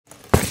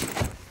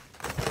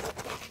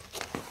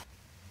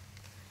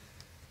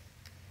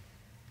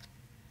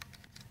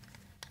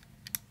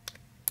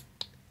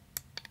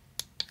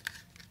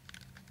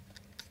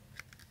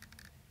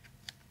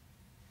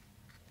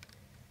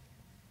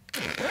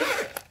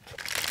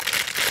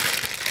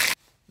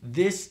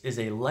This is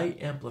a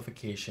light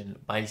amplification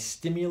by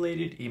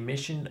stimulated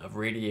emission of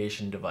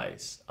radiation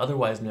device,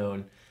 otherwise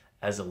known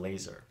as a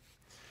laser.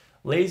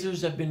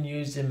 Lasers have been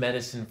used in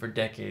medicine for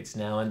decades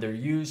now, and they're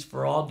used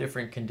for all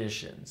different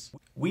conditions.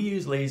 We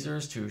use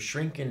lasers to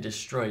shrink and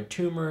destroy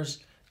tumors.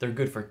 They're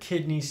good for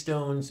kidney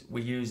stones.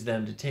 We use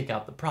them to take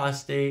out the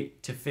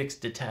prostate, to fix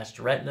detached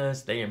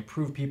retinas. They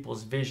improve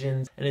people's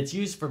visions, and it's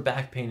used for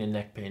back pain and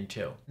neck pain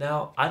too.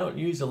 Now, I don't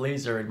use a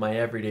laser in my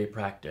everyday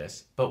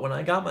practice, but when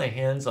I got my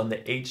hands on the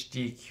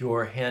HD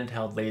Cure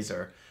handheld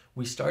laser,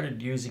 we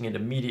started using it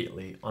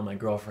immediately on my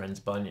girlfriend's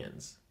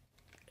bunions.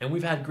 And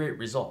we've had great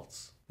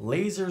results.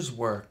 Lasers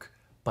work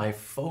by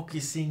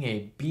focusing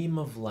a beam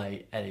of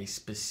light at a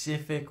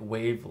specific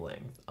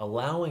wavelength,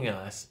 allowing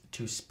us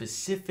to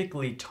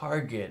specifically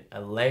target a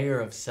layer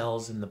of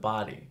cells in the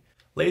body.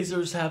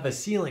 Lasers have a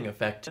sealing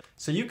effect,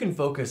 so you can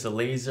focus a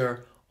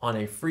laser on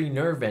a free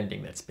nerve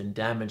ending that's been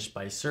damaged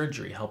by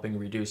surgery, helping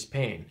reduce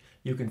pain.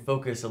 You can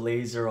focus a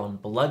laser on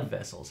blood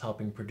vessels,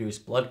 helping produce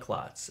blood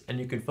clots, and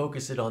you can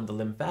focus it on the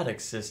lymphatic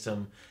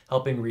system,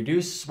 helping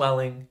reduce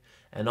swelling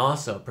and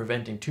also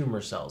preventing tumor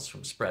cells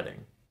from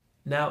spreading.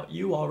 Now,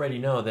 you already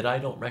know that I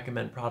don't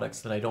recommend products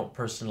that I don't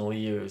personally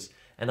use,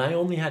 and I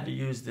only had to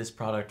use this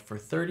product for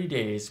 30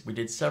 days. We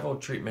did several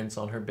treatments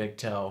on her big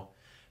toe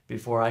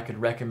before I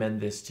could recommend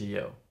this to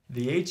you.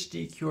 The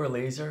HD Cure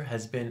laser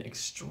has been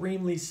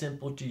extremely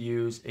simple to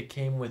use. It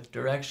came with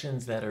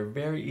directions that are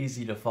very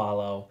easy to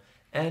follow,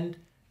 and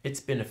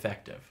it's been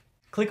effective.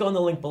 Click on the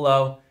link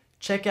below,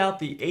 check out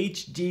the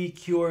HD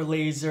Cure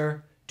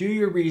laser, do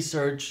your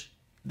research.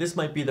 This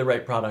might be the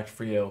right product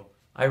for you.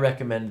 I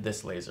recommend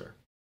this laser.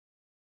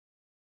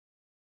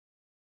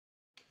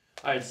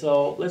 All right,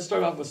 so let's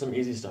start off with some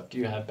easy stuff. Do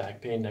you have back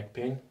pain, neck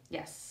pain?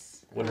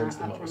 Yes. What hurts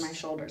the up most? From my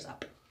shoulders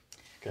up.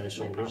 Okay,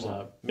 shoulders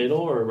up.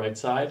 Middle or right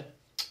side?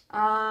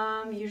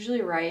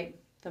 Usually right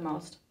the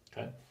most.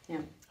 Okay.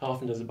 Yeah. How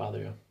often does it bother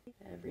you?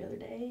 Every other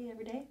day,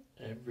 every day.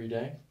 Every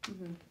day?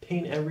 Mm-hmm.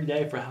 Pain every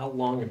day? For how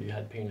long have you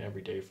had pain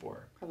every day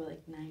for? Probably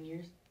like 9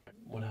 years.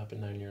 What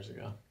happened 9 years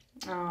ago?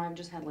 Oh, I've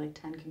just had like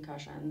 10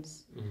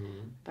 concussions.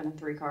 Mm-hmm. Been in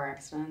 3 car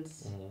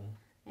accidents.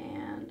 Mm-hmm.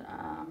 And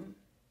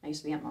I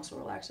used to be on muscle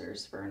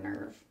relaxers for a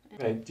nerve.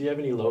 Okay, do you have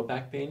any low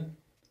back pain?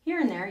 Here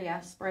and there,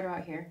 yes. Right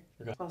about here.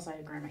 Okay. Plus I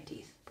grind my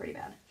teeth pretty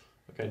bad.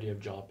 Okay, do you have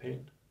jaw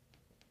pain?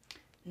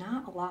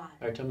 Not a lot.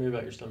 All right, tell me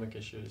about your stomach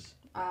issues.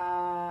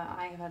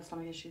 I have had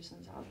stomach issues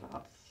since I was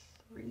about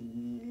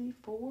 3,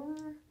 4.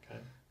 Okay.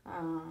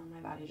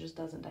 My body just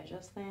doesn't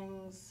digest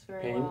things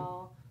very Pain?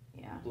 well.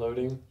 Yeah.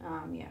 Bloating?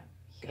 Yeah.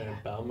 Okay, Yeah.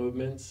 bowel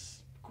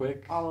movements?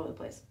 Quick? All over the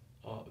place.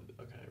 Oh,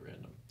 okay,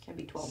 random. Can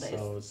be 12 days.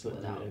 So it's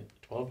without.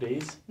 12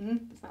 days?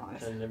 It's not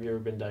honest. And have you ever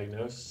been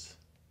diagnosed?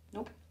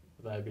 Nope.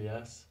 With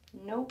IBS?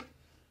 Nope.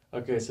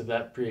 Okay, so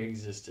that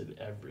pre-existed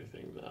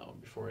everything though,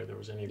 before there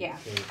was any Yeah.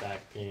 pain,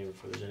 back pain,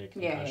 before there's any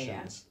Yeah,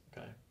 concussions.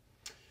 Okay.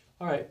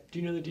 All right. Do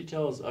you know the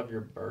details of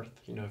your birth?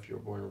 You know if you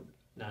were born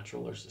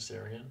natural or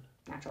cesarean?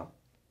 Natural.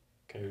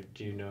 Okay.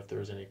 Do you know if there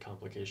was any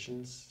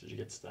complications? Did you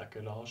get stuck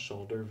at all?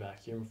 Shoulder,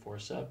 vacuum,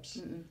 forceps?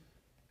 Mm-mm.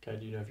 Okay.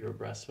 Do you know if you were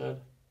breastfed?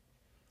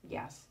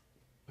 Yes.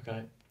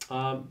 Okay.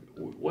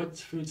 What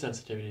food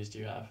sensitivities do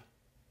you have?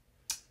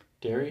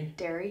 Dairy?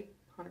 Dairy.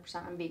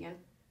 100% I'm vegan.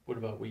 What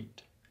about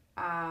wheat?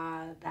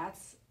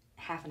 That's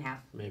half and half.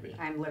 Maybe.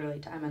 I'm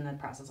in the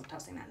process of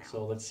testing that now.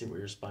 So let's see what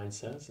your spine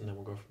says, and then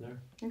we'll go from there.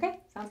 Okay.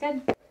 Sounds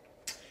good.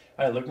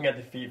 All right, looking at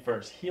the feet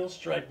first. Heel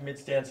strike, mid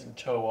stance, and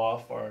toe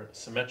off are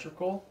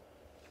symmetrical.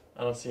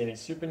 I don't see any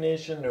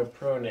supination, no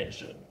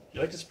pronation.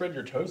 You like to spread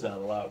your toes out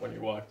a lot when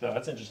you walk, though.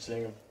 That's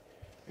interesting.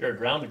 You're a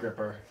ground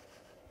gripper,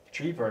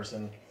 tree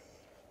person.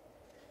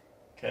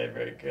 Okay,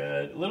 very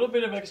good. A little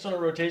bit of external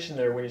rotation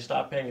there when you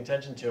stop paying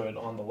attention to it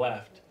on the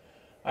left.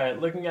 All right,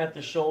 looking at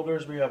the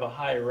shoulders, we have a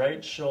high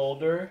right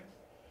shoulder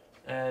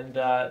and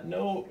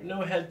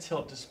no head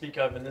tilt to speak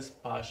of in this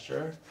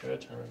posture.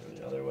 Good, turn over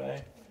the other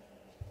way.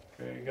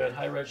 Very good.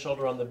 High right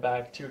shoulder on the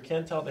back too.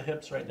 Can't tell the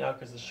hips right now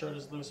because the shirt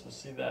is loose. We'll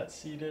see that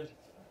seated.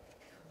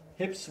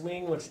 Hip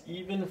swing looks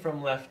even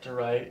from left to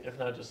right, if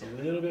not just a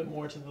little bit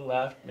more to the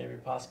left. Maybe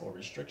possible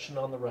restriction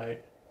on the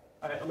right.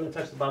 All right, I'm going to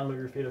touch the bottom of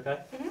your feet, okay?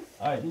 Mm-hmm.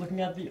 All right, looking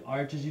at the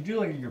arches, you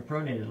do look like you're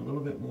pronated a little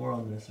bit more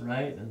on this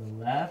right than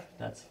the left.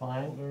 That's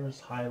fine.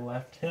 There's high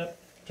left hip.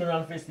 Turn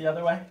around and face the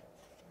other way.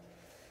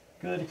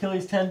 Good.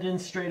 Achilles tendon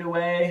straight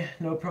away.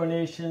 No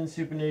pronation,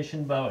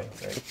 supination, bowing.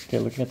 Great. Okay,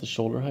 looking at the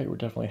shoulder height, we're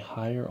definitely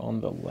higher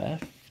on the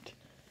left.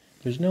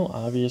 There's no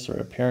obvious or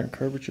apparent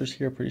curvatures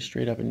here. Pretty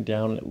straight up and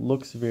down. It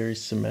looks very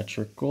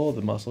symmetrical.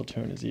 The muscle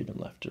tone is even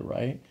left to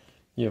right.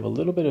 You have a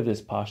little bit of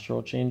this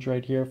postural change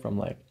right here from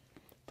like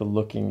the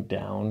looking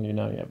down, you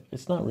know,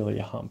 it's not really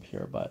a hump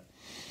here, but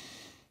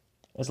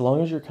as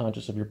long as you're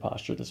conscious of your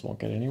posture, this won't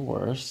get any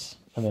worse.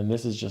 And then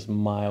this is just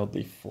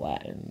mildly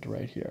flattened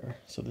right here.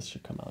 So this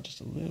should come out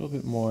just a little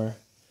bit more,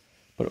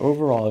 but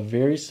overall,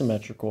 very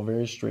symmetrical,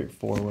 very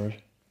straightforward.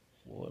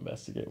 We'll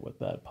investigate what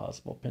that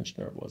possible pinch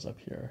nerve was up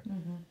here.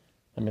 Mm-hmm.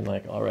 I mean,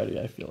 like already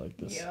I feel like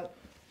this. Yep.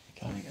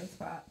 Okay. In a good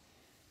spot.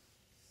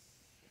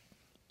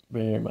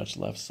 Very much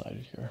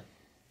left-sided here.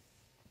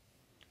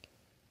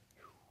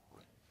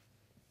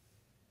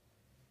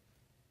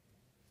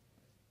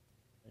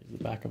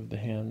 back of the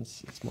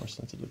hands, it's more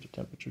sensitive to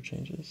temperature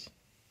changes.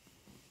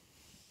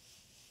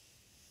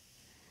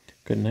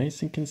 Good,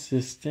 nice and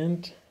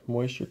consistent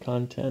moisture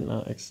content,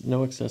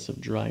 no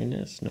excessive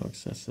dryness, no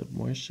excessive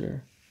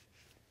moisture.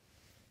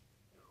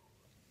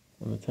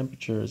 And the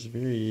temperature is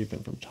very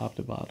even from top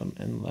to bottom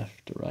and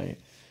left to right.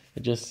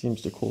 It just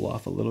seems to cool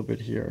off a little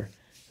bit here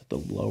at the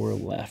lower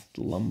left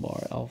lumbar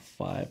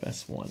L5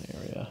 S1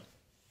 area.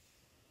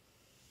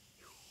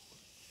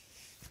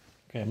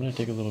 Okay, I'm going to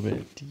take a little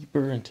bit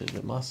deeper into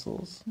the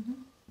muscles.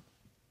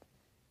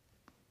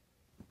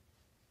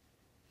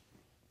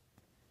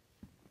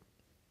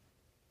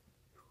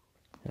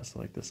 Yeah, so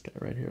like this guy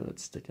right here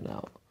that's sticking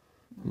out.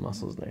 The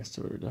muscles next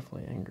to it are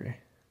definitely angry.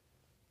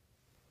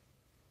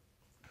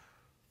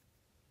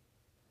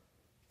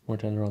 More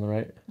tender on the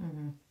right.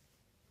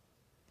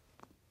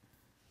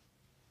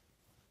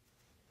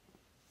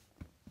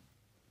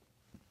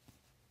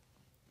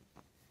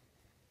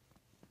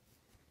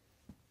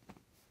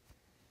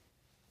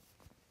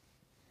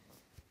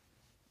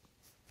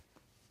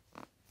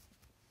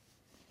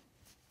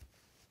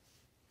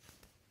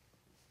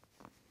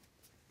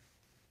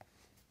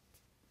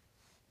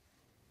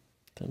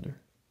 Tender.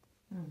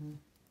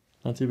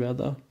 Not too bad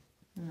though.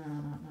 No,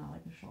 not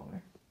like the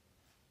shoulder.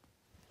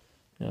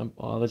 Yeah,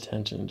 all the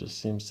tension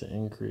just seems to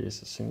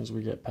increase as soon as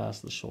we get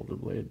past the shoulder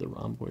blade. The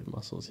rhomboid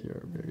muscles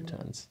here are very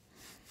tense.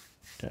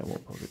 Okay, I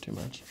won't poke it too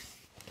much.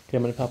 Okay,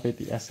 I'm going to palpate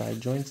the SI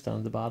joints down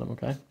at the bottom,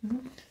 okay?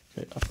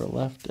 Okay, upper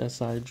left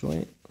SI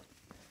joint.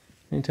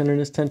 Any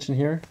tenderness, tension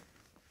here?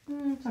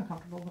 It's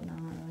uncomfortable, but no,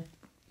 not really.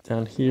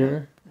 Down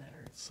here. That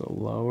hurts. So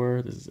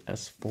lower. This is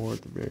S4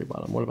 at the very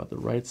bottom. What about the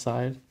right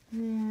side?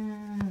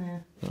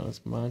 Nah. Not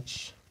as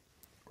much.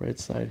 Right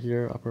side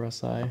here, upper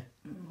SI. A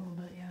little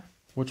bit, yeah.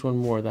 Which one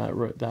more? That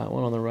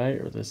one on the right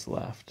or this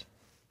left?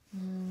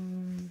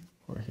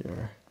 Or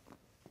here?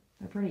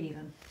 They're pretty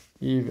even.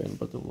 Even,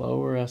 but the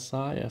lower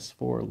SI,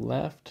 S4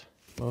 left,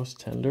 most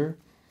tender.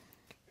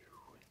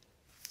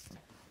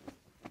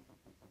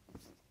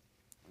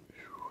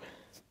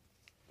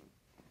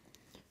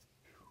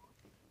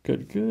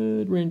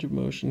 Good range of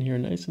motion here,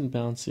 nice and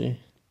bouncy.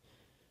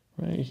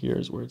 Right here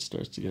is where it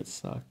starts to get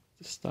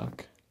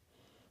stuck.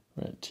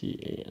 We're at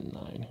T8 and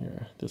 9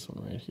 here, this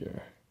one right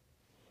here.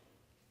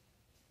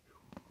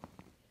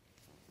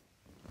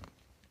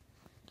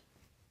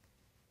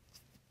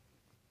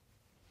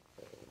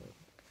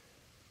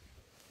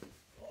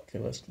 Okay,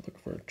 let's look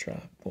for a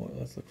trap point.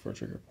 Let's look for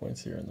trigger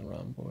points here in the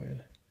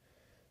rhomboid.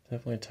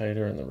 Definitely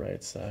tighter on the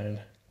right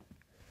side.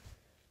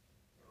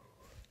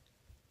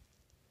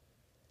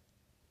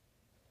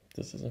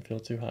 This doesn't feel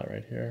too hot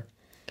right here.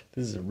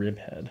 This is a rib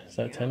head. Is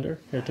that tender?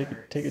 Here,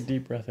 take a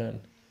deep breath in.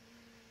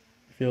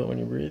 Feel it when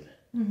you breathe?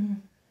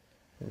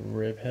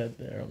 Rib head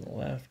there on the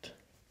left.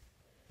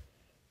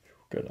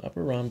 Good.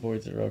 Upper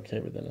rhomboids are okay,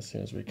 but then as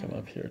soon as we come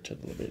up here to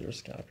the levator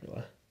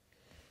scapula.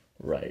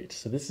 Right,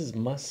 so this is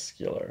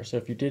muscular. So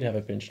if you did have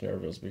a pinched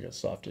nerve, it was because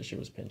soft tissue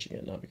was pinching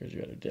it, not because you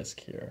had a disc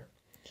here.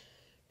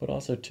 But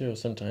also, too,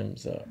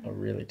 sometimes a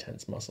really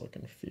tense muscle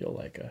can feel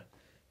like a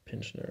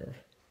pinched nerve.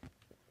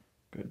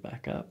 Good,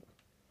 back up.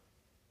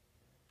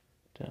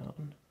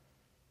 Down.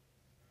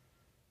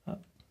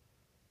 Up.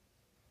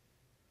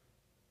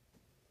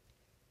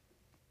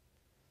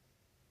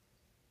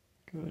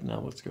 Good,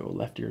 now let's go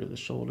left ear to the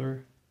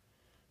shoulder.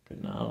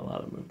 Good, not a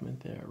lot of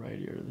movement there. Right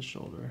ear to the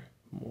shoulder.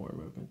 More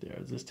movement there.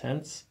 Is this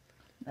tense?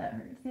 That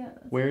hurts, yeah.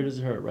 Where does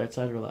it hurt? Right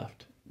side or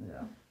left?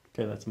 Yeah.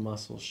 Okay, that's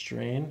muscle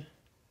strain.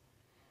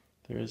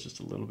 There is just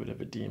a little bit of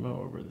edema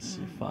over the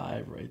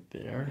C5 right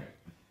there.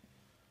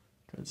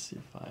 Good,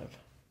 C5.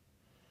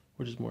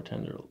 Which is more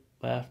tender?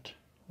 Left,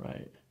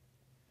 right?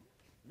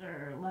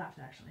 Or left,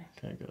 actually.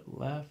 Okay, good.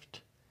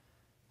 Left,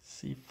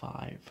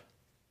 C5.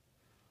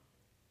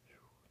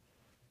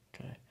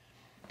 Okay.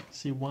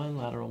 C1,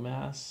 lateral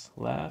mass.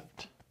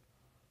 Left,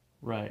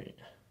 right.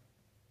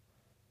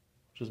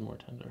 Which is more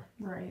tender?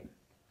 Right.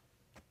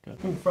 Good.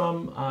 Looking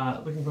from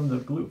the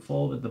glute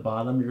fold at the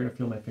bottom, you're gonna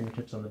feel my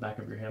fingertips on the back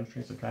of your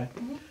hamstrings, okay?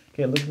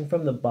 Okay, looking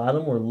from the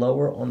bottom or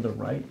lower on the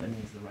right, that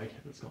means the right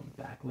hip is going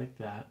back like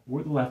that,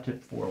 or the left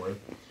hip forward.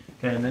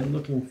 Okay, and then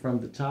looking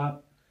from the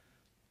top,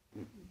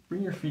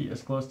 bring your feet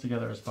as close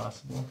together as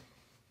possible.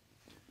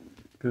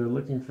 Good,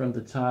 looking from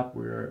the top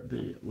where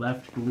the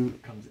left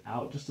glute comes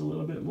out just a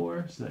little bit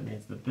more, so that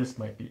means that this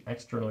might be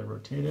externally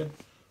rotated,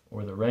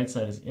 or the right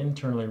side is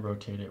internally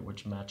rotated,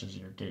 which matches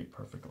your gait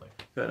perfectly.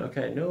 Good,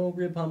 okay, no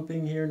rib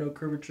humping here, no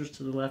curvatures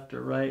to the left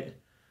or right.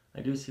 I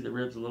do see the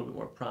ribs a little bit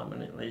more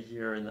prominently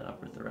here in the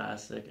upper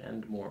thoracic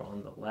and more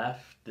on the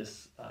left.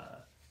 This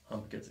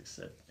hump gets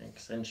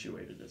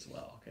accentuated as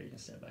well. Okay, you can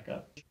stand back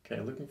up.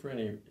 Okay, looking for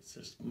any, it's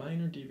just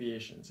minor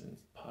deviations in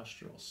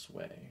postural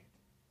sway.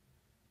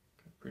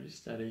 Okay, pretty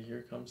steady.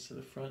 Here comes to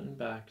the front and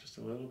back just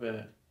a little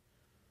bit.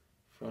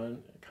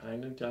 Front, it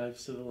kind of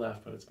dives to the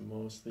left, but it's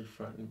mostly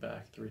front and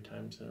back 3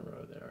 times in a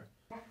row there.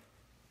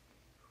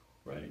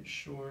 Right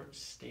short,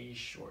 stay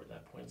short.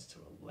 That points to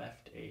a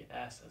left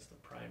AS as the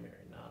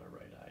primary, not a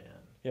right IN.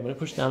 Yeah, I'm going to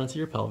push down into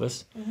your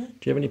pelvis. Do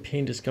you have any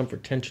pain,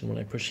 discomfort, tension when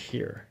I push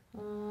here?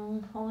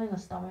 Only the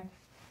stomach.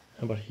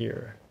 How about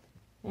here?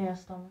 Yeah,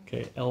 stomach.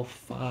 Okay,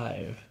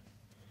 L5.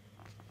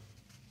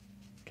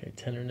 Okay,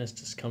 tenderness,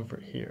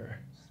 discomfort here.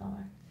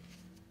 Stomach.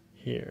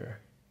 Here.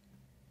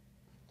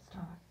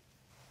 Stomach.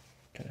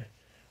 Okay.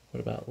 What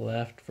about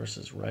left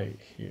versus right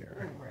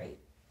here? Right.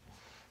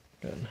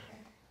 Good.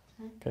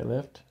 Okay,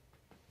 lift.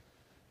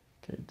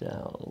 Okay,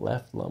 down.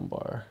 Left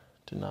lumbar.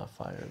 Did not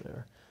fire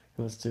there.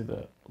 Okay, let's do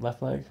the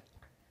left leg.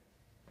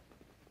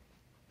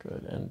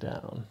 Good, and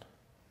down.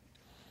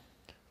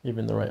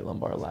 Even the right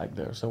lumbar lag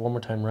there. So one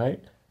more time, right.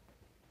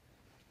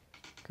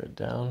 Good,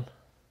 down.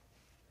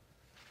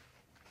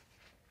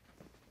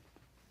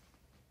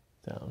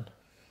 Down.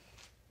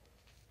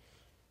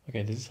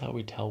 Okay, this is how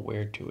we tell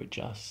where to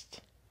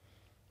adjust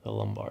the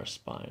lumbar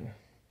spine.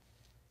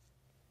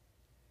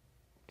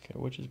 Okay,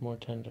 which is more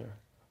tender?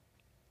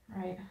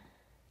 Right.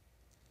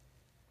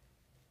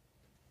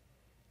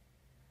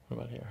 What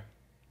about here?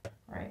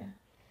 Right.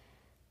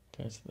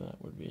 Okay, so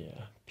that would be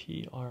a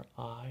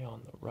PRI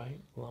on the right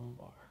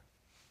lumbar.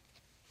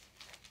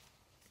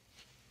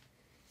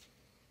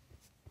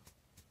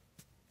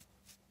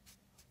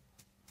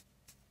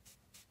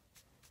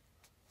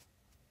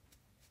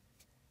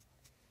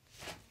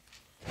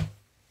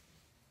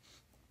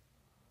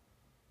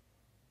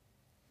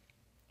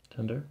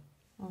 Tender?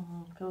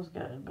 Feels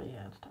good, but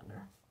yeah, it's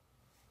tender.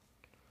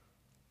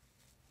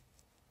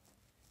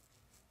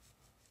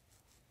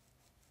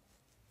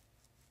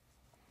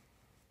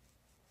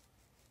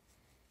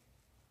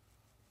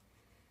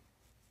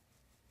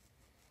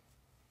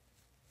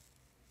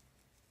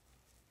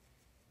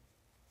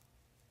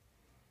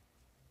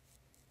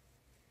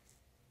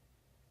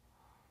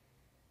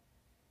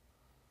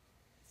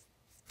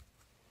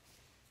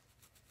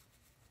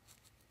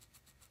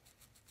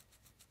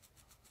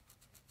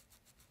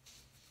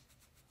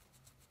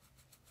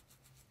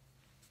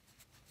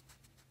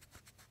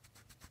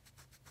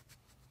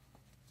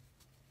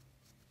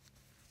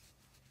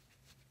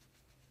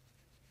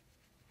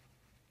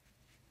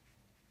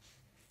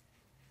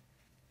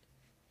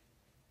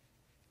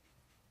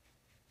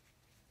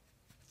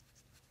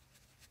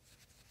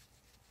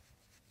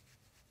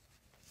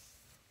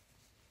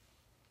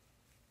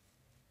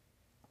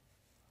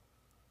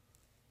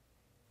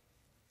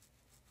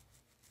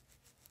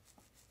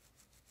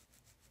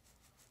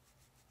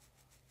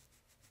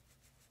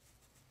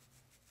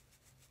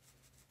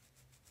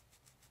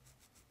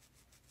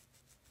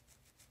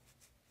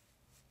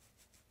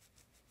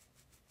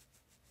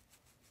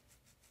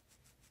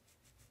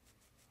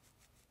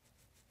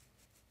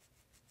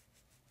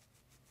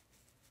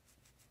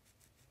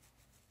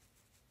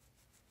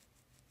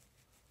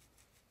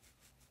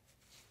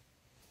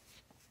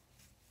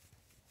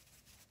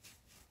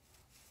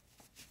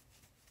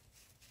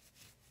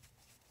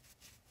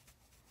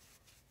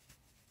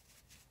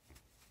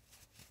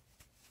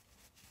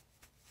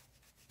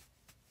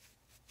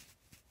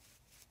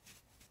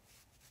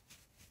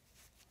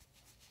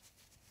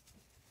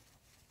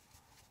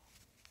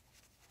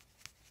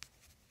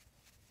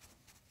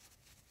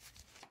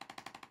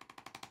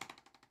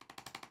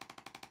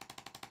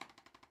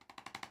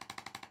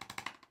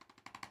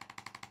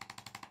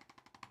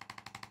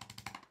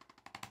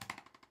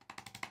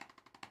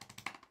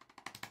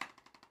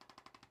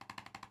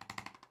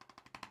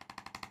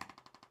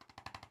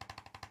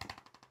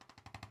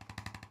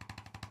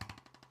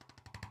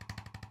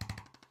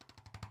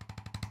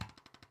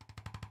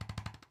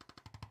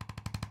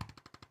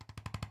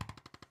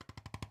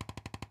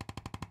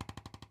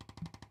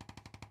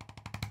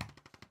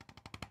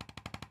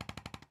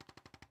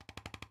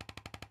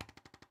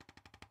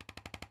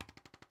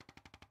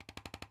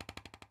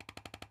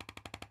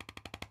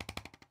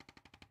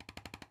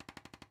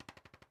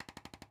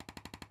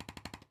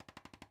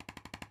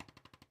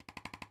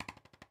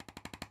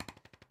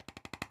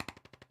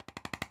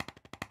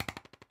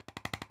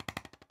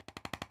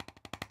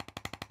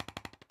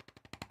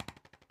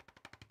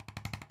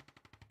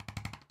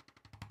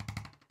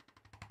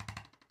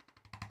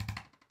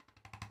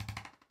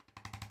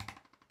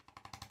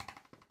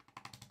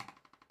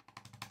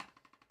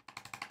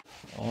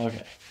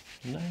 Okay,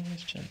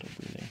 nice gentle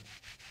breathing.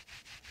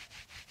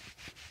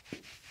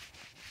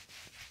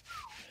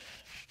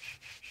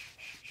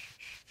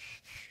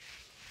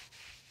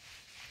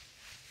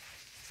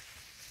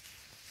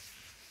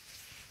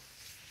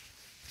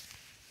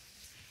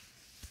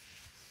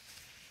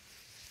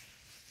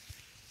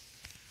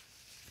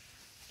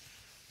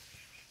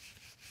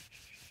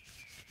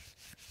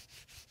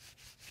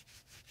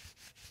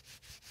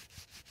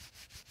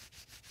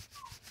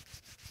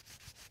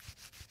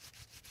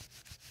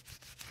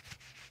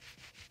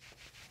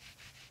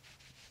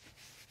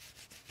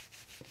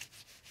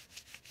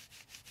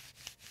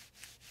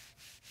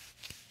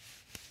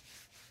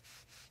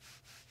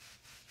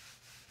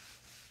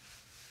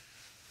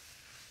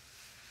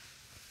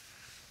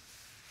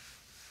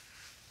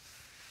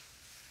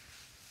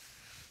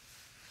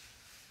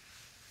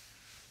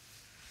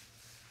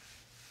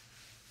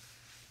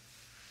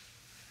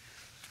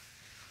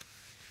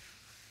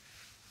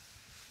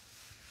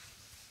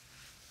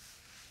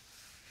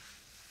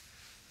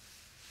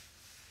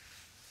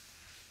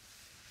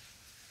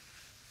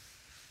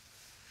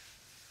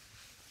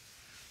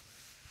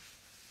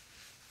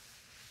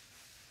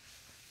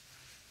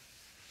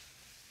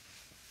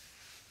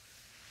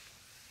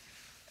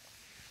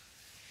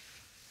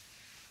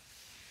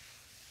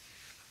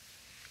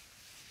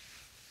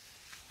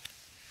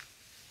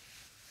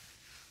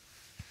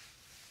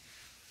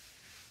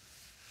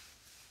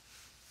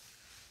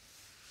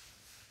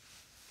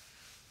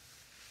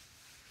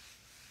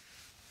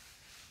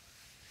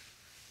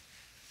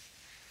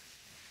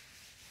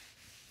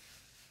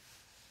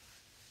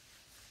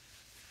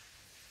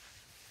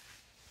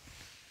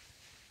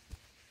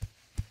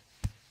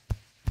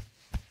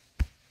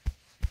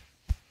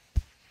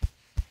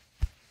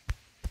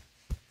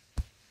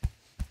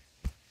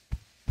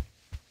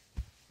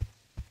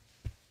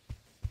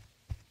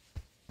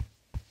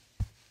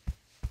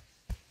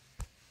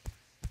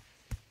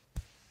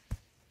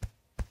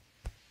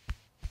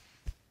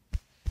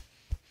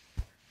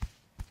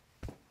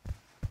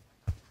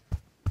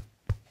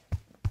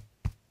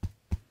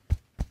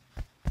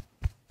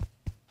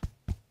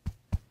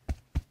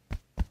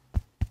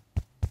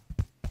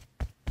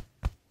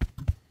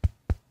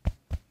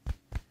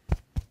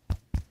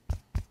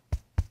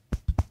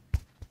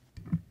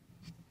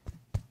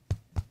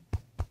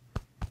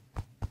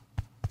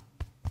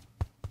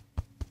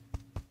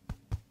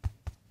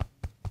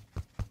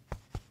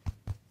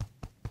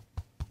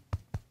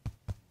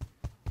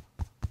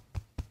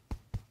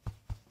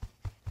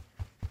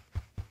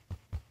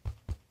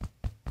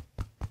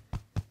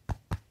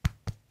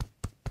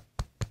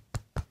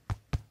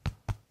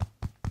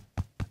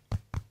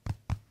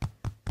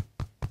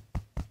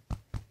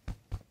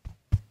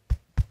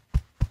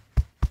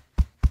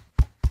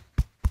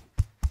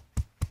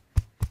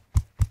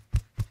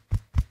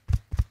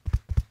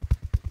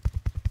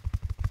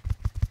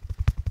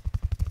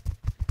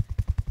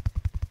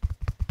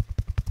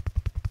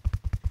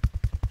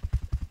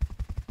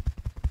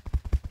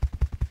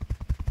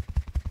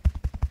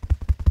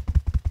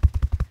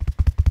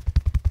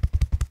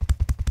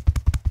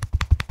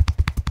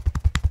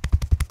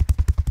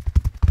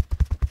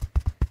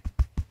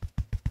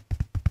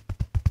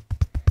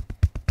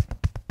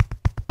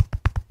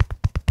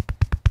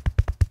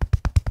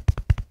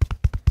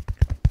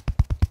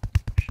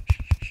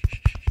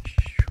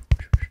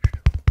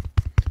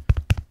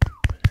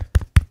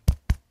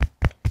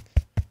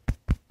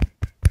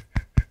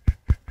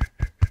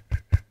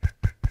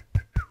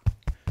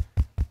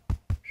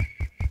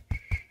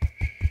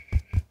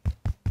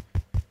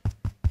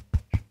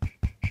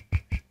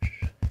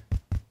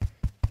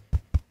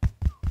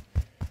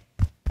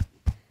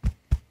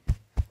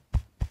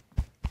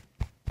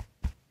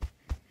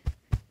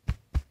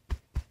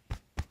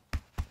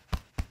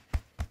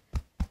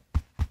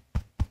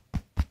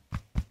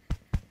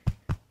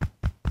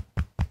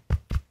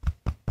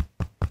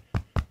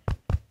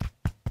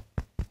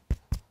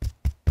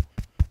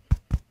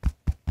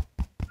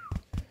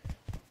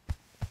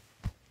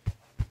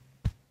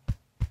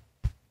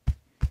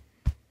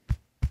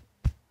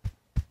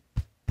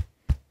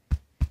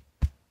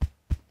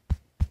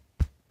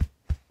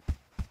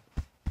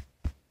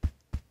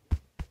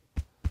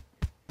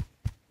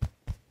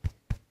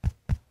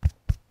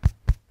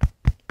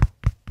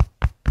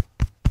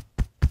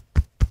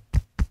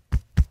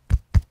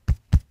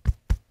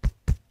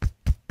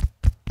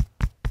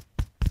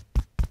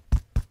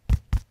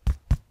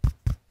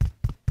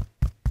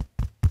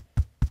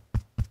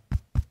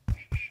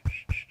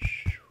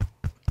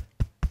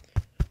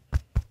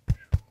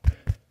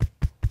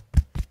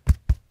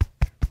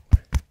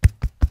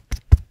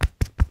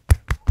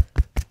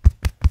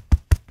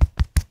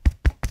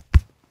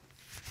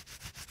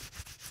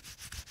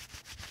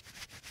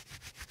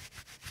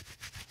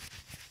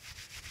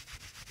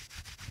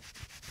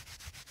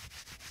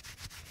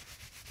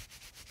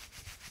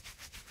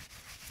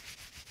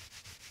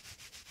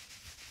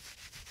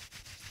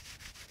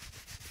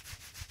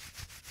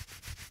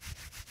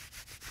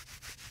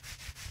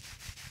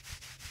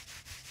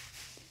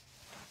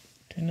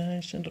 Okay,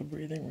 nice, gentle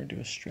breathing. We're going to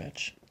do a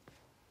stretch.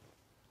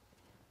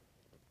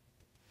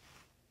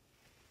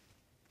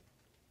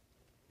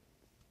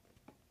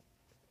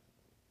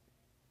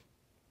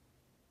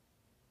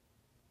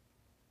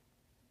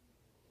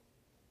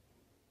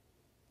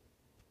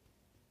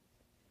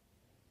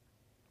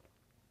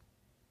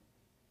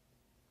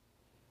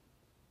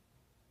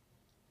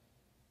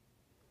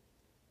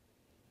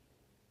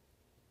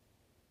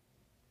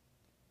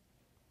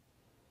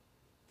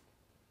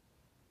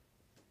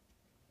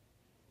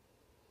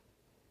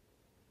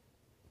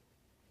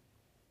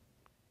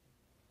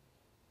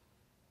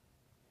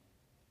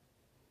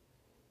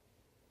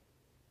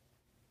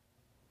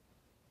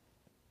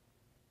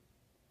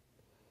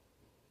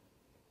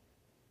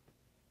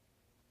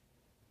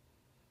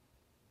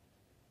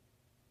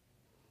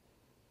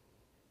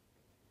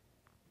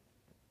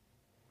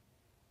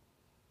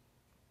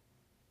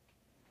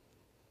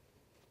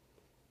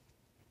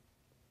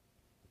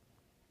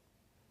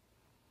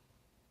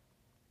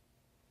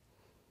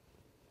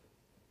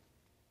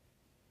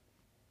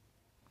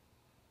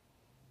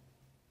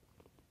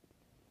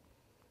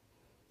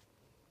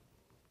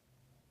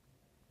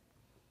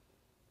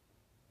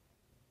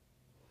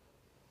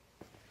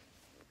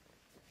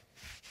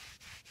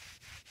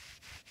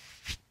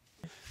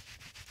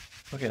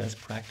 Okay, let's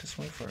practice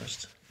one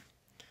first.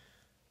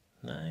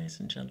 Nice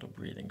and gentle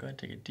breathing. Go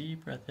ahead and take a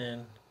deep breath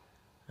in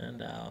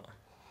and out.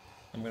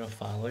 I'm going to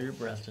follow your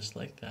breath just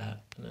like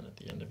that. And then at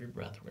the end of your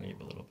breath, we're going to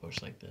give a little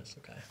push like this,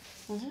 okay?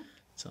 Mm-hmm.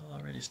 It's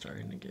already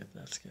starting to give.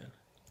 That's good.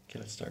 Okay,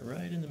 let's start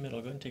right in the middle.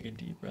 Go ahead and take a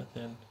deep breath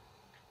in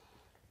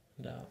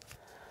and out.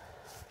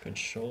 Good,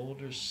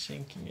 shoulders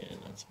sinking in.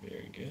 That's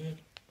very good.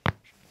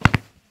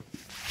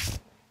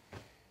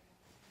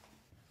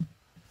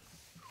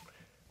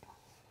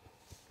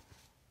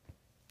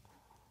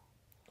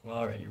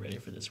 All right, you ready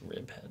for this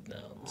rib head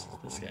now?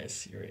 This guy's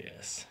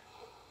serious.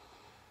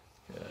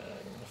 Good,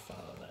 I'm gonna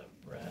follow that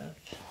breath.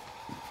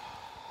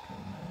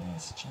 Good,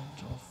 nice,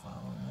 gentle,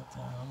 following it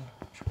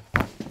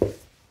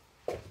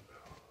down.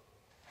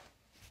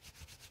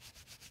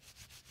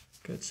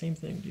 Good, same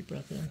thing, deep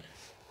breath in.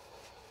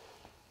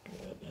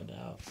 Good, and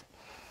out.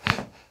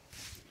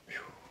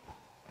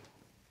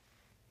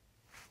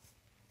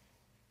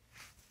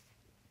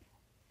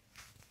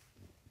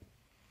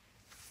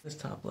 This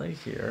top leg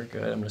here,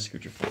 good. I'm gonna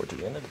scoot you forward to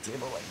the end of the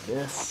table like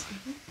this.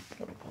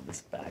 I'm gonna pull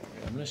this back.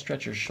 I'm gonna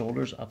stretch your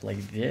shoulders up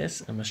like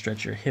this. I'm gonna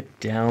stretch your hip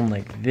down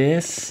like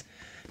this.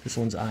 This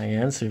one's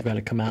IN, so you've got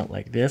to come out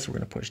like this. We're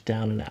gonna push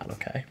down and out,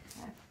 okay?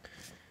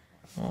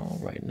 All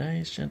right,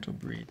 nice, gentle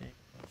breathing.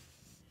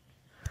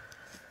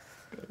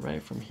 Good,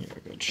 right from here.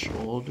 Good,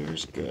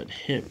 shoulders, good,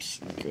 hips,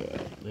 good.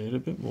 A little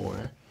bit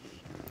more.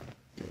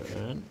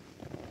 Good.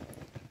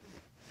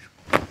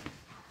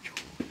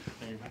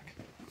 Lay back.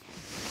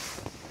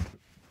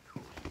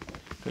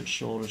 Good,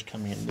 shoulders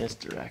coming in this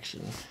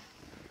direction.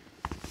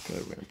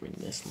 Good, we're gonna bring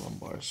this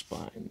lumbar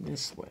spine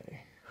this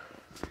way.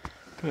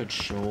 Good,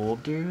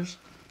 shoulders,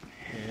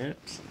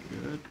 hips,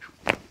 good.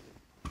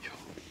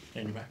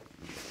 And your back.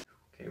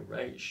 Okay,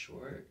 right,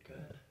 short,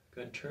 good.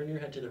 Good, turn your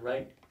head to the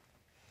right.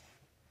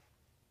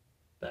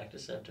 Back to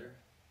center.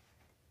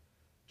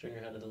 Turn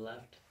your head to the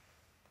left.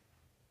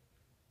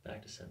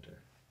 Back to center.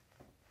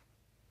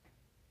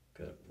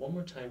 Good, one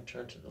more time,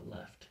 turn to the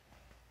left.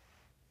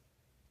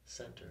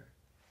 Center.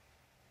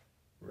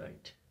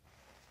 Right.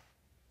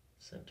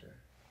 Center.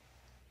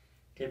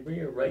 Okay, bring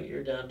your right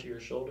ear down to your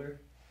shoulder.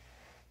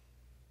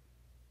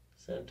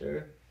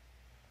 Center.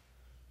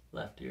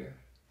 Left ear.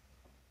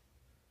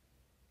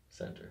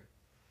 Center.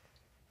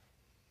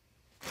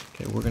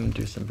 Okay, we're going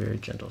to do some very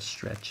gentle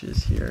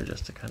stretches here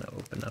just to kind of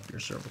open up your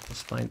cervical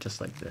spine,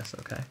 just like this,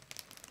 okay?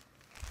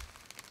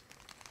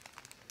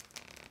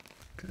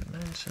 Good,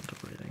 nice, gentle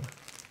breathing.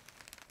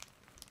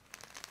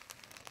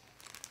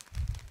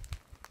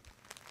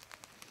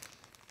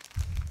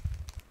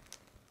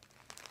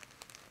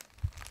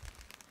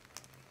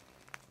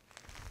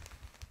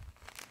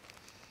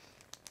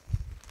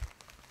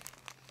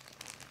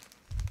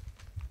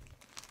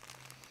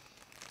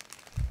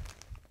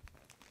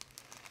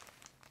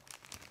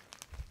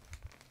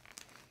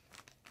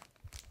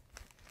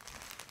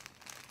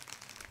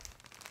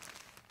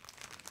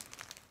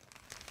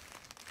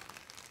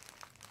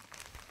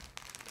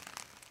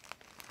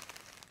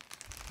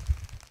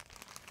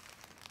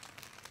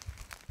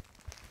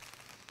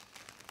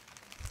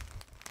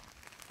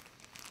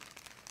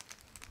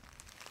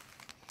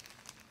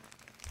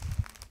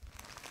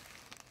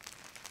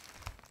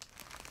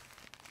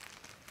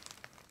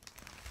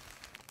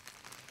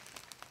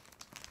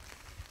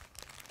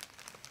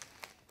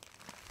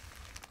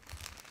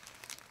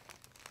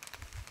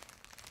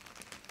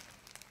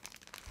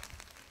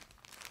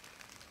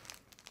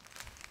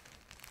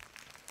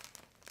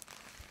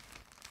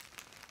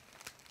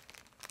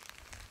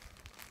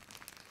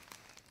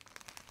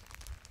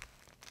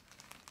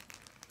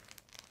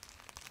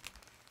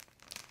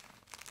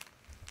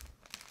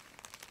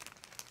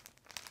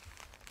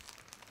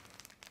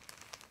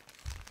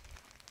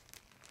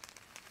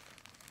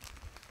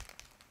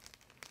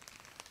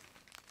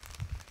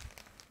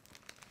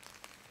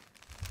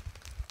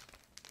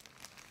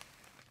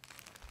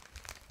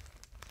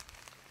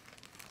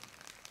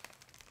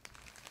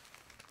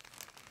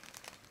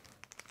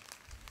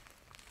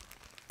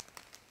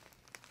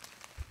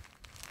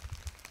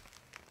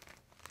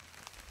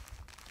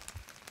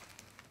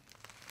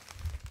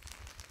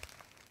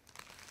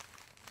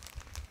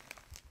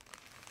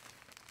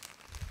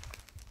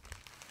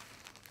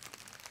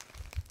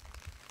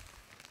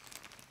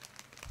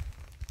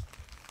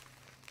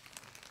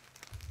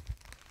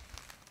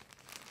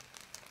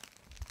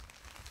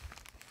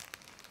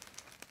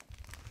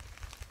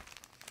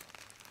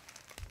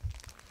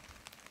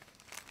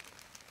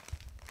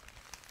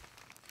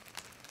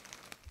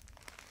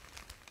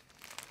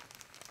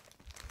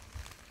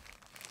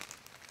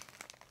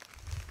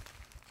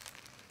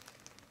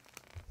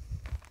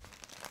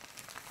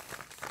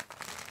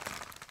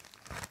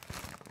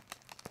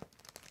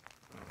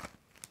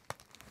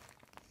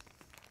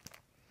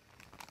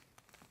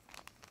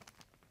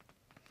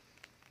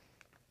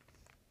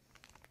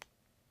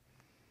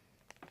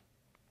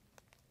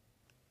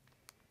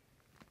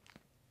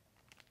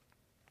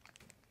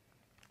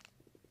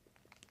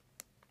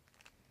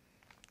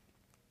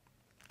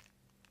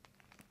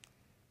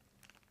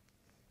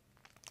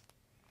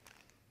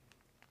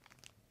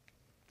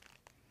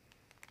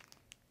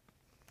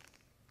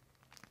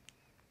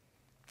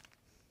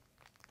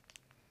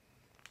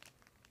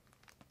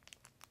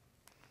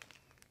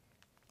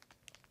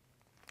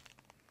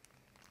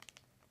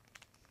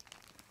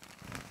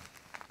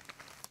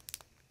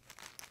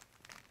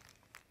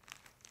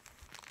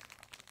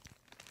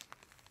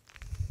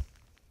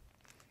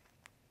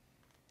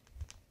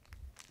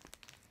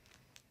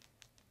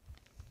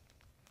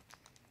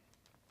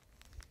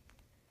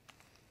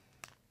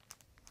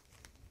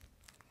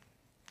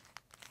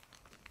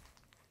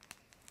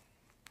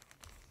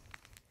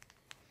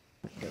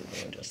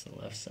 going to adjust the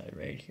left side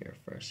right here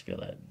first. Feel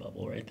that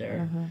bubble right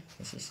there?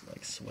 It's just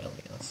like swelling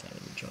outside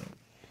of the joint.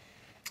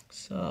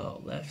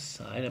 So, left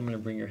side, I'm going to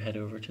bring your head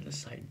over to the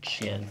side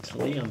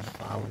gently. I'm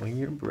following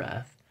your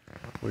breath.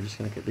 We're just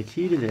going to get, the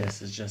key to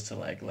this is just to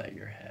like let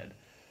your head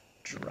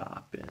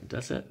drop in.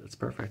 That's it. That's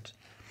perfect.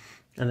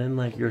 And then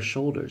like your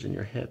shoulders and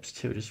your hips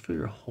too. Just feel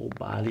your whole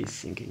body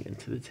sinking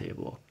into the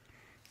table.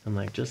 And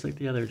like just like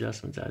the other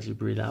adjustments, as you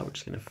breathe out, we're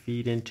just going to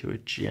feed into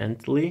it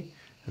gently.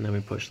 And then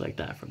we push like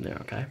that from there,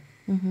 okay?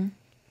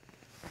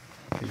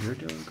 Okay, you're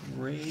doing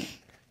great.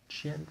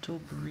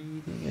 Gentle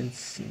breathing and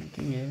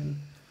sinking in.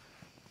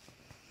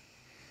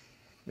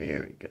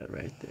 Very good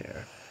right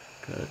there.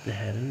 Good. The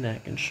head and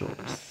neck and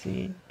shoulders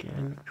sink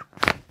in.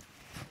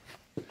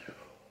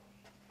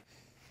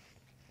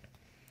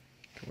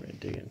 We're going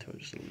to dig into it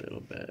just a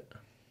little bit.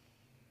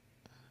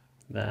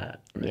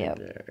 That right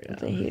there. Yeah.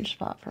 It's a huge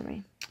spot for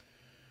me.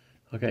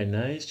 Okay,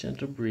 nice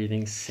gentle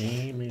breathing.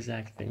 Same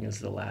exact thing as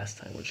the last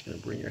time. We're just going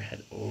to bring your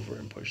head over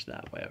and push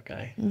that way,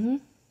 okay?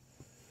 Good.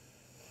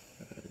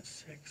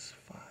 6,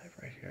 5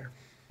 right here.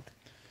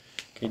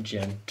 Okay,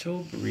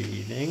 gentle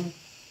breathing.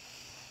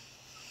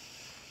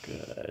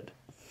 Good.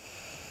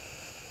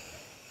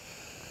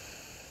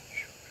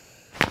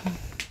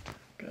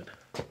 Good.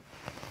 Okay.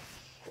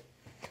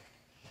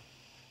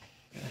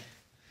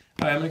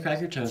 All right, I'm going to crack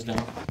your toes now.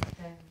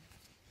 Okay.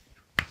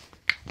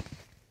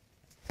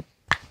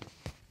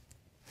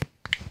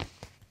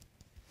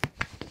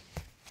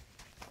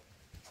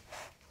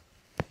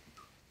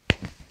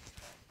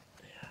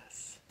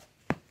 Yes.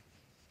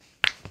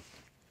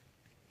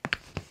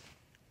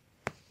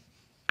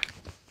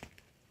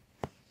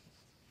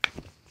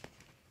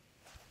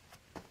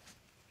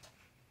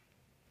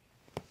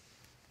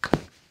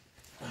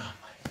 Oh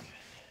my goodness.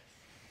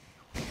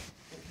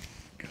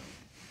 Go.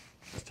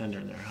 It's tender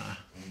in there, huh?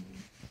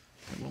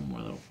 Got one more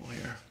little pull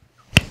here.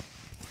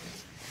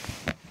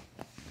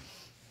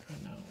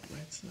 Good, now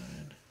right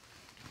side.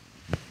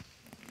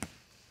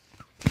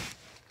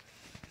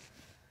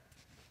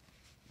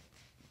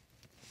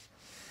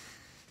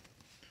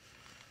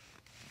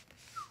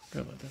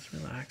 Good, let this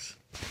relax.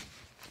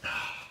 Oh,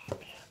 man.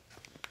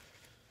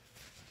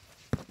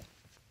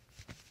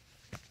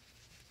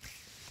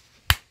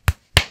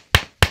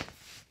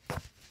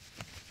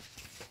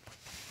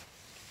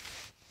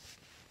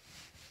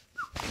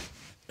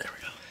 There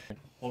we go.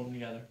 Hold them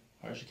together,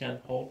 hard as you can.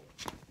 Hold.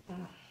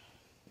 Good.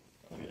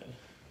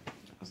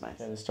 That was nice.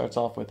 And it starts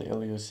off with the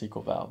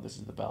ileocecal valve. This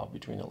is the valve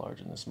between the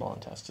large and the small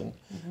intestine.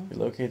 We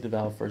locate the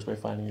valve first by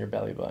finding your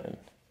belly button.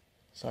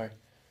 Sorry.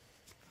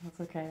 That's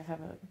okay. I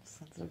have a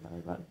sensitive belly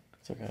button.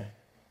 It's okay.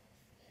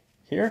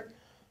 Here?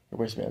 Your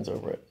waistband's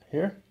over it.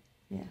 Here?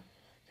 Yeah.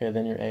 Okay,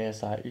 then your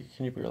ASI.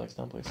 Can you put your legs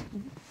down, please?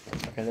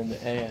 Okay, then the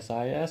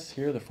ASIS,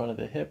 here, the front of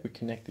the hip, we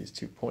connect these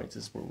 2 points.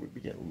 This is where we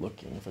begin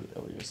looking for the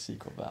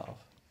ileocecal valve.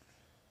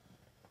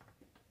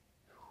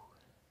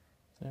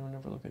 Does anyone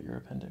ever look at your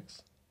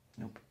appendix?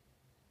 Nope.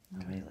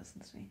 Nobody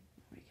listens to me.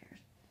 Nobody cares.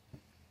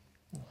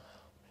 Oh,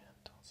 man,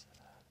 don't say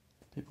that.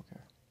 People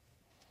care.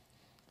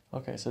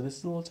 Okay, so this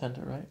is a little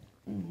tender, right?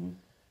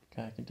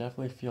 Okay, I can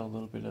definitely feel a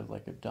little bit of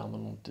like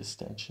abdominal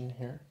distension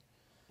here.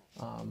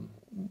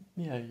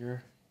 Yeah,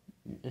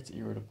 it's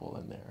irritable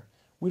in there.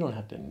 We don't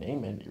have to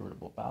name it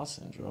irritable bowel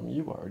syndrome.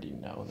 You already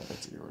know that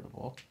it's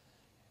irritable.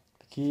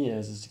 The key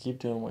is to keep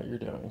doing what you're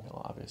doing.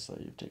 Well,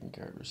 obviously, you've taken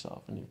care of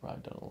yourself, and you've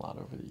probably done a lot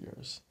over the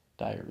years.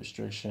 Diet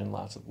restriction,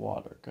 lots of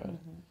water, good.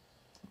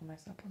 All my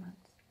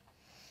supplements.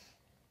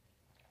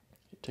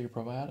 Take a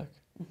probiotic?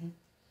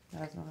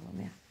 That was one of them,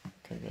 yeah.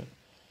 Okay, good.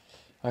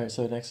 All right,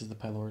 so next is the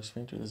pyloric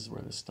sphincter. This is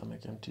where the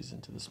stomach empties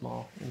into the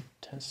small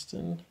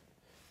intestine.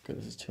 Good,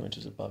 this is 2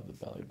 inches above the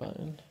belly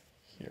button.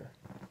 Here.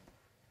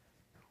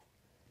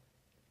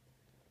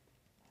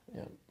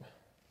 Yep.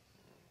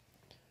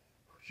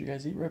 Did you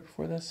guys eat right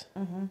before this?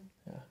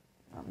 Yeah.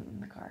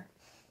 In the car.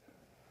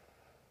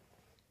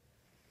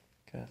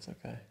 Okay, that's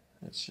okay.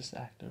 It's just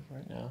active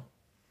right now.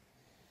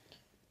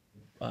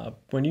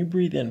 When you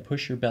breathe in,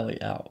 push your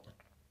belly out.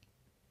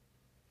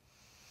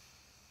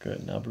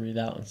 Good. Now breathe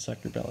out and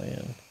suck your belly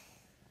in.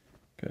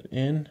 Good.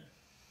 In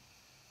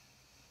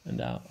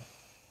and out.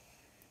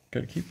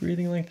 Good. Keep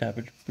breathing like that,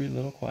 but breathe a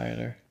little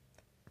quieter.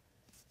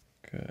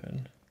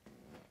 Good.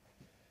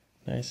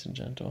 Nice and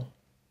gentle.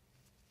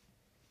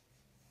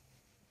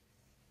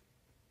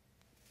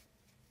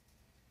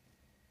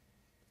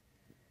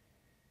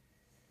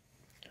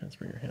 Let's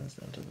bring your hands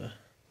down to the...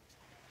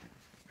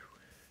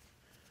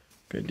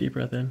 Good. Deep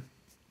breath in.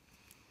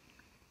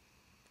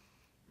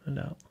 And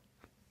out.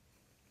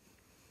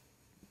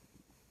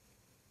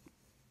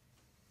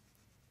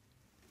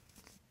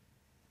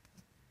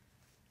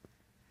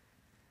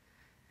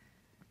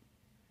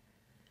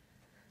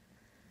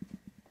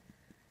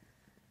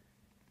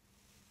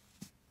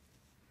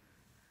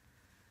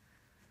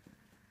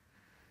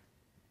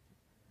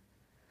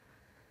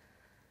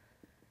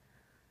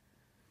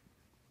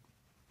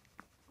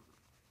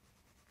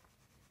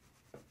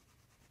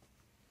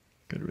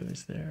 Good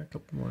release there. A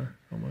couple more.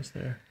 Almost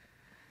there.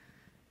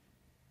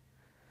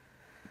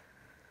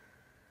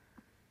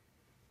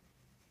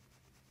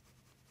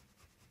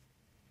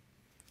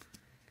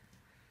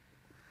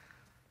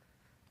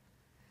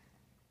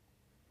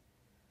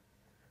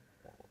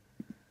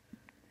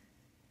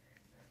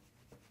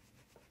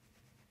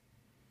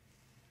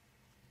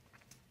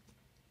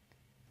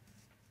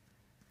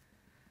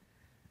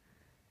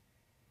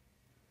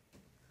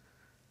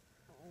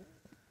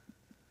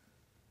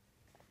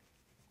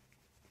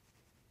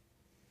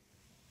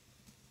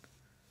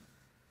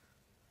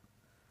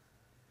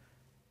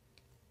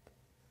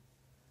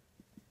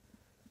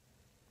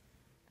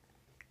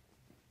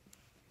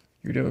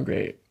 You're doing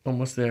great.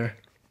 Almost there.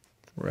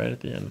 Right at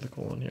the end of the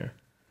colon here.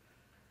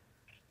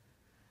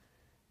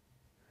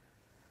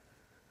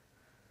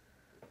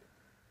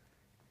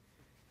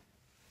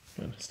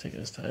 Good. Let's take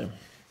his time.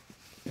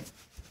 It's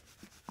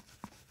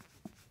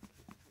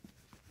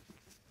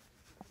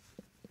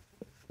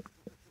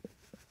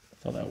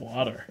all that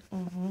water.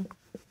 Mm-hmm.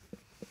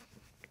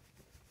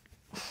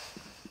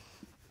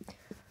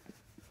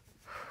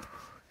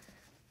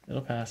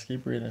 It'll pass.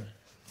 Keep breathing.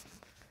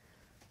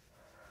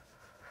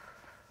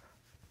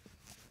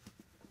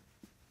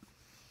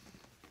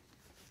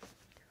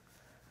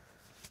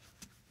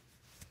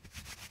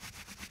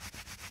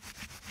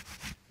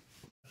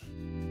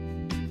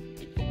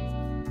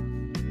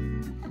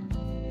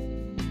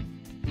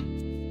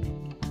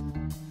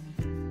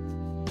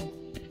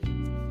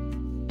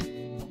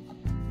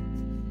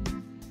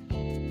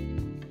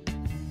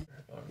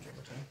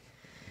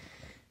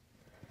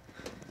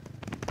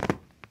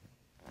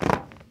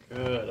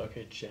 Good.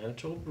 Okay,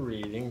 gentle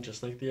breathing,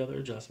 just like the other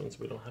adjustments.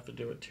 We don't have to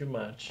do it too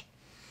much.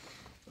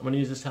 I'm going to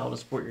use this towel to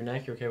support your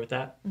neck. You okay with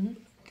that? Mm-hmm.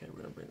 Okay,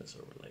 we're going to bring this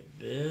over like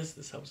this.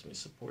 This helps me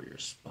support your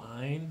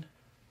spine.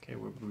 Okay,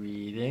 we're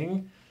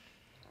breathing.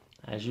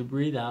 As you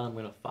breathe out, I'm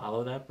going to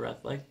follow that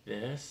breath like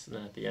this. And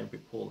then at the end, we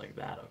pull like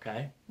that,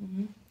 okay?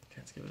 Mm-hmm. Okay,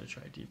 let's give it a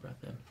try. Deep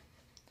breath in.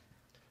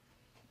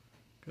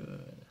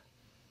 Good.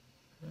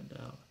 And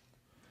out.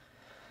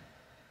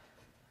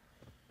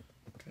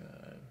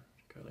 Good.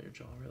 Good. Let your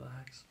jaw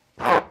relax.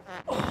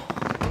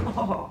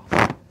 Oh.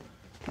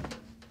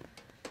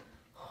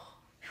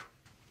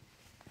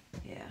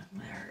 Yeah,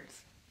 that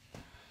hurts.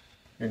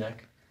 Your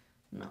neck.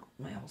 No,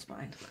 my whole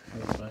spine.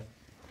 That's fine.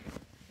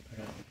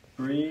 Okay.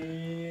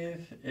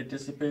 Breathe. It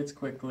dissipates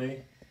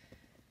quickly.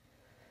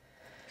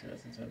 Okay,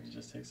 sometimes it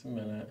just takes a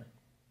minute.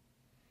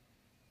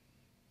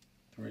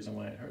 The reason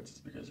why it hurts is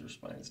because your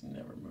spine's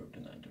never moved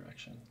in that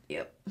direction.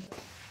 Yep.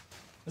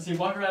 Let's see,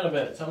 walk around a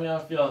bit. Tell me how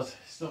it feels.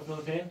 Still feel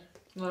the pain?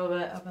 A little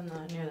bit up in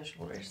the near the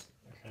shoulders.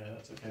 Okay,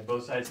 that's okay.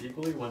 Both sides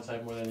equally? One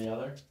side more than the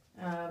other?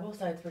 Both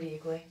sides pretty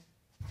equally.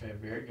 Okay,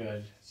 very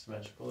good.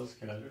 Symmetrical is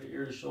good.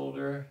 Ear to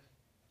shoulder.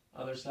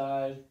 Other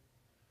side.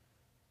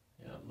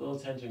 Yeah, a little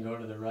tension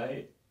going to the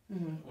right.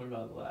 Mm-hmm. What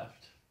about the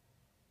left?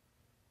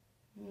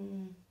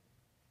 A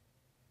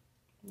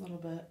little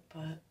bit,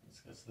 but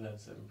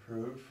That's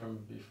improved from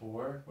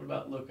before. What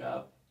about look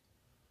up?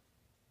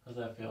 How's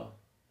that feel?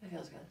 it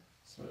feels good.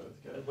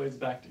 Smooth. Good. Blades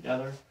back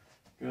together.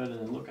 Good. And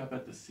then look up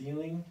at the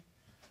ceiling.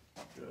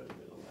 Good.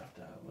 Get the left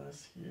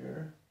atlas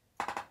here.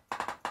 Good.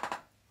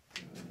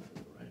 And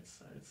then the right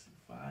side,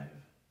 C5.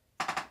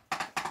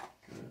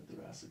 Good.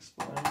 Thoracic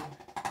spine.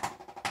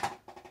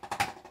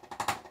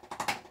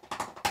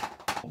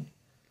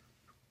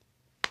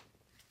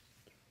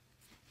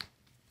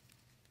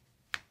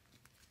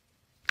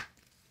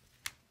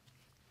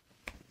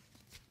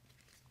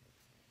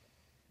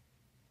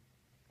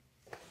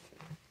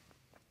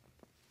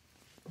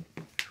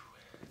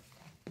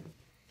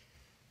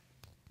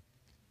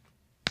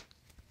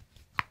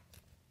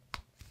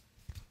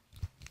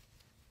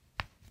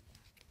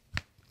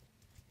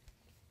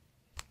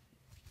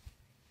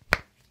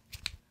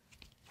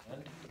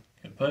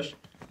 Good. Push.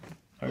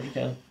 Hard you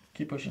can.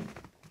 Keep pushing.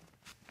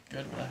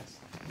 Good. Relax.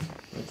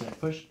 Right side.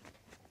 Push.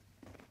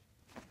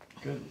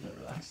 Good.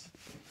 Relax.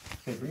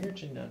 Okay, bring your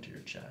chin down to your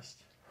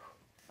chest.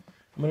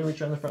 I'm going to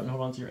reach around the front and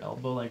hold on to your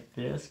elbow like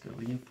this. Good.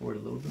 Lean forward a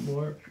little bit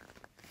more.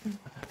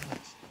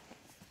 Relax.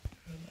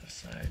 Good. Left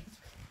side.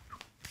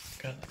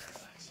 Good.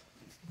 Relax.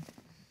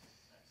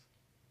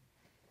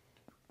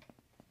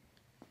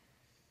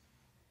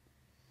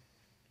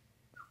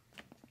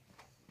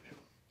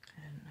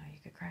 I didn't know you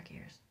could crack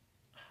ears.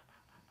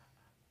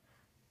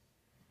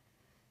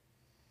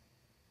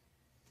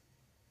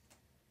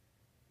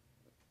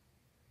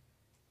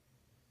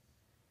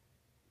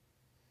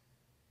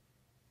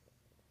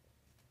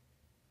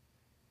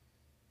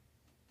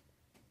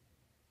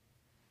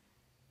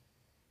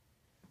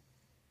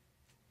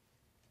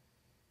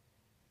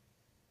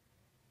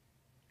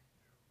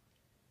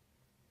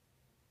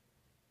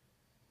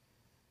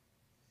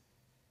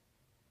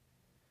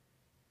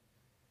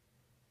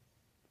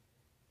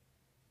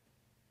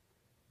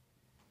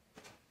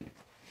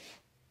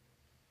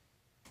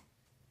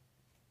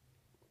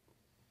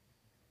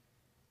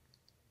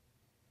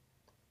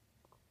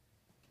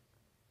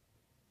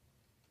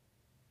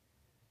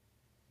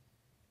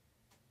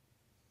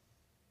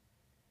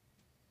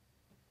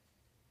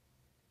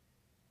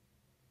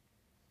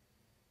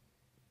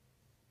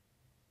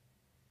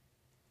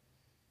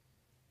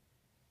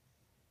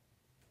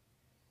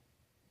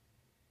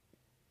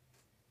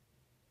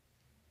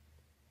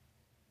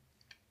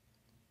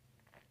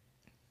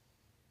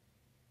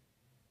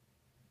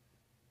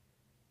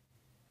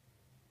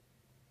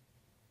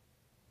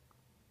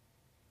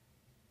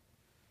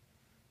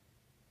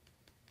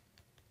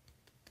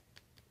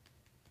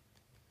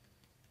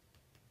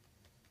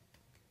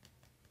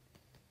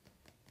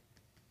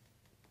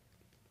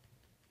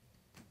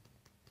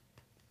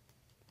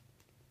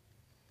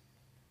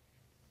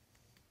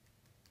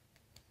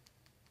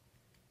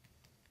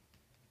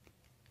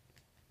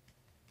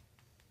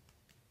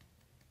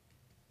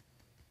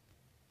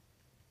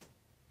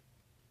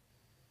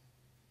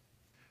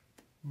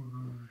 Okay,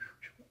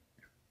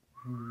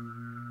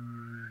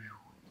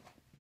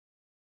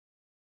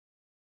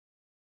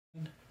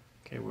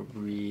 we're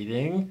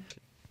breathing.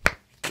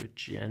 Do it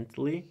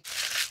gently.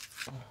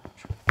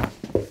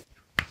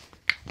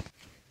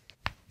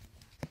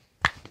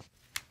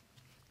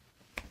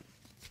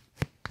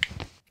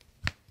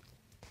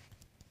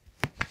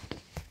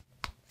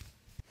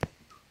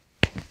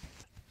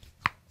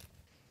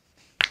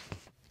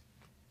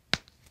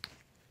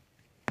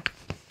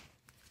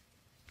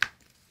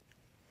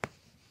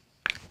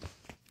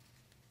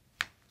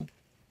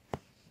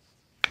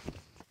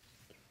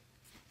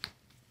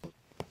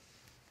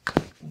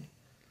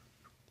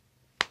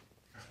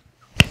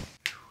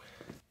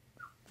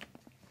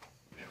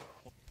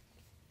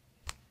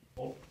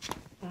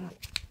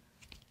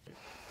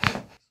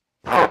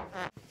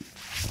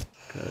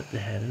 Good, the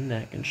head and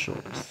neck and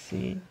shoulders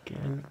sink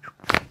in.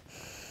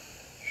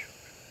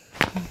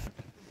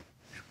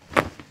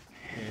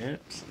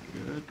 Hips.